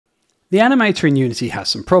The animator in Unity has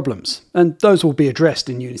some problems, and those will be addressed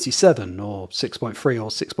in Unity 7 or 6.3 or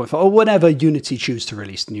 6.5 or whatever Unity choose to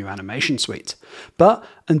release the new animation suite. But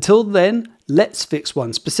until then, let's fix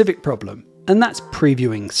one specific problem, and that's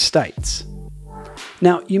previewing states.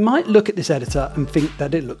 Now, you might look at this editor and think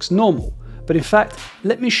that it looks normal, but in fact,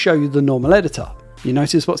 let me show you the normal editor. You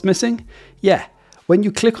notice what's missing? Yeah, when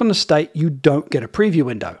you click on a state, you don't get a preview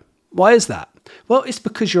window. Why is that? Well, it's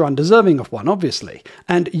because you're undeserving of one, obviously,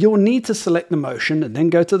 and you'll need to select the motion and then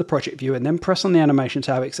go to the project view and then press on the animation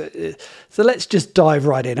tab. So let's just dive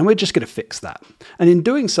right in, and we're just going to fix that. And in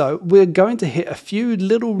doing so, we're going to hit a few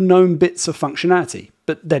little known bits of functionality,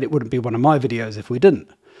 but then it wouldn't be one of my videos if we didn't.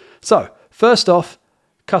 So first off,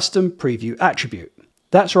 custom preview attribute.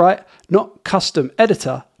 That's right, not custom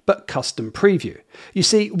editor, but custom preview. You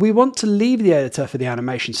see, we want to leave the editor for the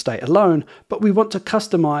animation state alone, but we want to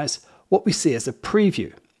customize what we see as a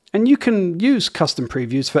preview. And you can use custom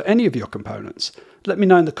previews for any of your components. Let me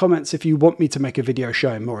know in the comments if you want me to make a video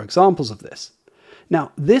showing more examples of this.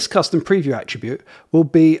 Now, this custom preview attribute will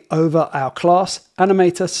be over our class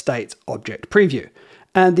Animator State Object Preview,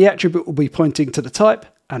 and the attribute will be pointing to the type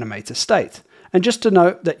Animator State. And just to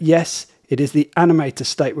note that yes, it is the animator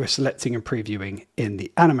state we're selecting and previewing in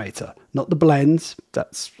the animator, not the blends,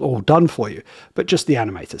 that's all done for you, but just the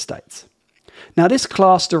animator states. Now this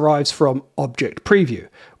class derives from Object Preview,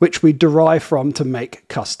 which we derive from to make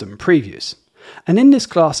custom previews. And in this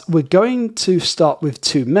class, we're going to start with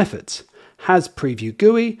two methods,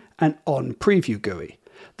 hasPreviewGUI and onPreviewGUI.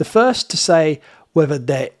 The first to say whether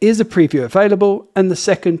there is a preview available, and the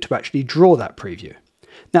second to actually draw that preview.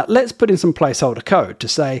 Now let's put in some placeholder code to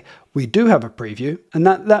say we do have a preview, and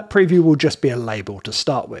that preview will just be a label to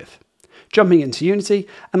start with. Jumping into Unity,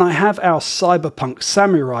 and I have our Cyberpunk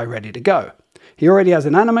Samurai ready to go. He already has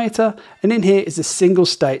an animator, and in here is a single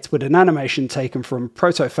state with an animation taken from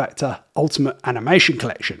Protofactor Ultimate Animation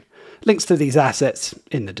Collection. Links to these assets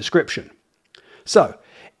in the description. So,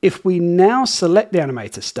 if we now select the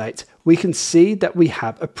animator state, we can see that we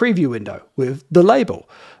have a preview window with the label,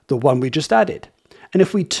 the one we just added. And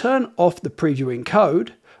if we turn off the previewing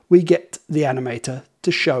code, we get the animator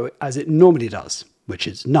to show it as it normally does, which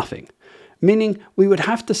is nothing. Meaning we would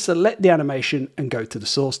have to select the animation and go to the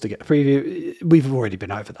source to get a preview. We've already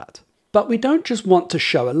been over that. But we don't just want to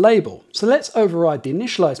show a label, so let's override the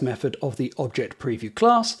initialize method of the object preview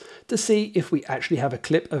class to see if we actually have a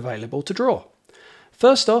clip available to draw.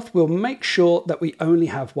 First off, we'll make sure that we only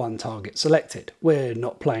have one target selected. We're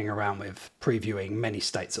not playing around with previewing many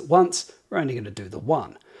states at once, we're only going to do the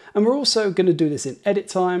one. And we're also going to do this in edit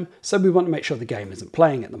time, so we want to make sure the game isn't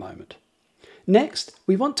playing at the moment. Next,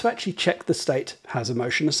 we want to actually check the state has a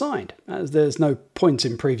motion assigned, as there's no point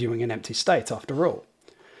in previewing an empty state after all.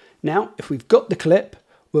 Now, if we've got the clip,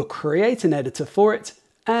 we'll create an editor for it,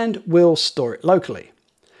 and we'll store it locally.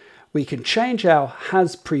 We can change our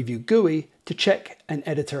hasPreviewGUI to check an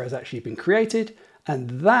editor has actually been created,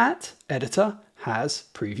 and that editor has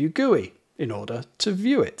PreviewGUI in order to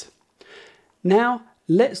view it. Now,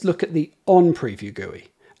 let's look at the onPreviewGUI.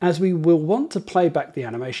 As we will want to play back the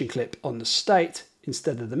animation clip on the state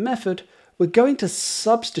instead of the method, we're going to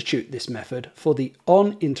substitute this method for the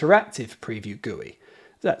onInteractive preview GUI.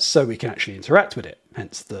 That's so we can actually interact with it,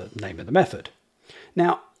 hence the name of the method.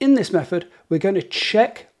 Now, in this method, we're going to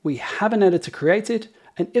check we have an editor created,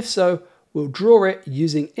 and if so, we'll draw it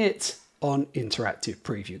using its onInteractive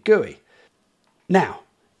preview GUI. Now,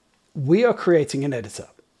 we are creating an editor.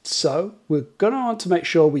 So we're going to want to make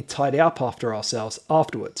sure we tidy up after ourselves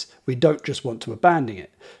afterwards. We don't just want to abandon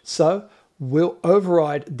it. So we'll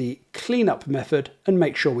override the cleanup method and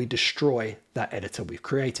make sure we destroy that editor we've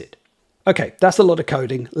created. Okay, that's a lot of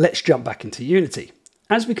coding. Let's jump back into Unity.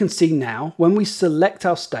 As we can see now, when we select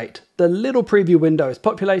our state, the little preview window is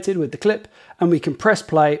populated with the clip, and we can press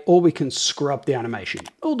play or we can scrub the animation.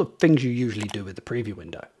 All the things you usually do with the preview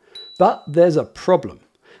window. But there's a problem.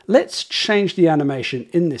 Let's change the animation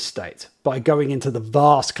in this state by going into the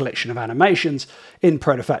vast collection of animations in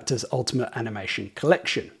Protofactor's Ultimate Animation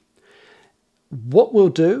Collection. What we'll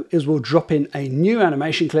do is we'll drop in a new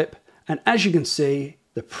animation clip, and as you can see,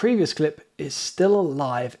 the previous clip is still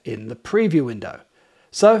alive in the preview window.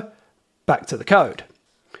 So, back to the code.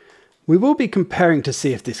 We will be comparing to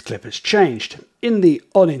see if this clip has changed in the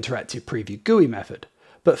onInteractive preview GUI method.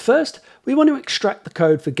 But first, we want to extract the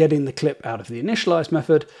code for getting the clip out of the initialize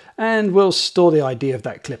method, and we'll store the ID of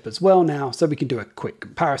that clip as well now so we can do a quick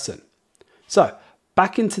comparison. So,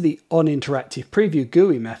 back into the onInteractive preview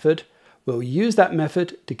GUI method, we'll use that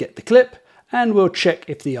method to get the clip, and we'll check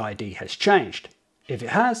if the ID has changed. If it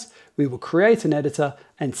has, we will create an editor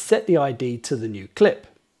and set the ID to the new clip.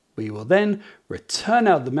 We will then return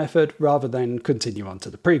out the method rather than continue on to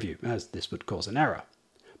the preview, as this would cause an error.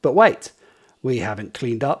 But wait, we haven't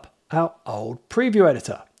cleaned up our old preview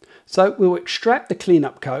editor. So we'll extract the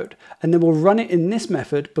cleanup code and then we'll run it in this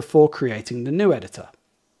method before creating the new editor.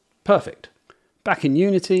 Perfect. Back in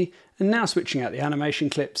Unity, and now switching out the animation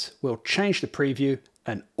clips, we'll change the preview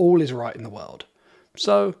and all is right in the world.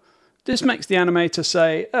 So this makes the animator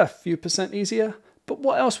say a few % easier, but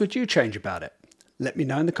what else would you change about it? Let me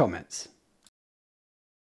know in the comments.